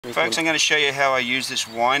Folks, I'm going to show you how I use this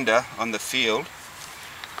winder on the field.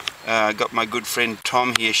 Got my good friend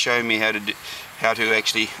Tom here showing me how to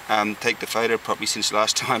actually take the photo properly, since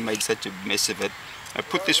last time I made such a mess of it. I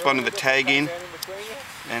put this one of the tag in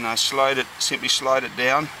and I simply slide it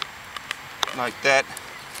down like that,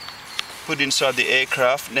 put it inside the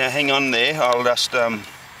aircraft. Now hang on there, I'll just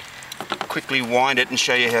quickly wind it and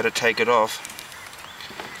show you how to take it off,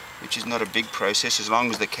 which is not a big process as long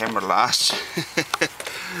as the camera lasts.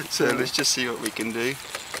 So let's just see what we can do.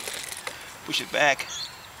 Push it back.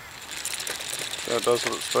 So it does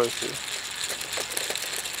what it's supposed to.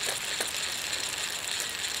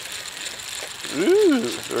 Ooh,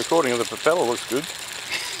 the recording of the propeller looks good.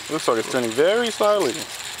 It looks like it's turning very slowly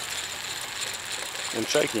and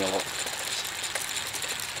shaking a lot.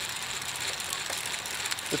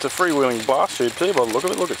 It's a freewheeling blast tube too by the look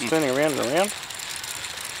of it. Look, it's turning around and around.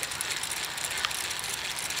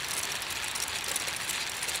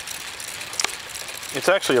 It's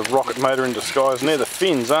actually a rocket motor in disguise, and they're the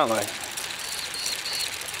fins, aren't they?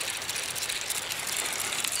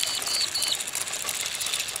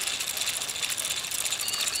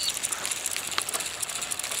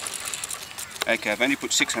 Okay, I've only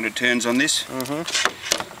put 600 turns on this.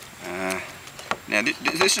 Now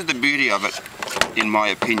this is the beauty of it, in my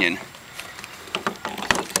opinion.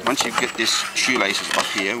 Once you get this shoelaces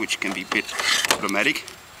off here, which can be a bit problematic,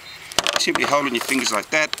 simply hold in your fingers like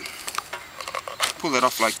that, pull that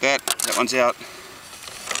off like that, that one's out,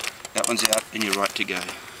 and you're right to go.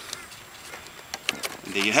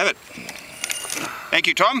 And there you have it. Thank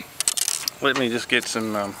you, Tom. Let me just get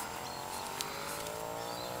some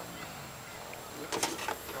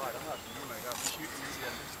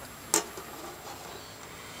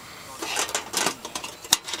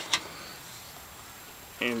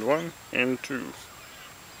and one and two.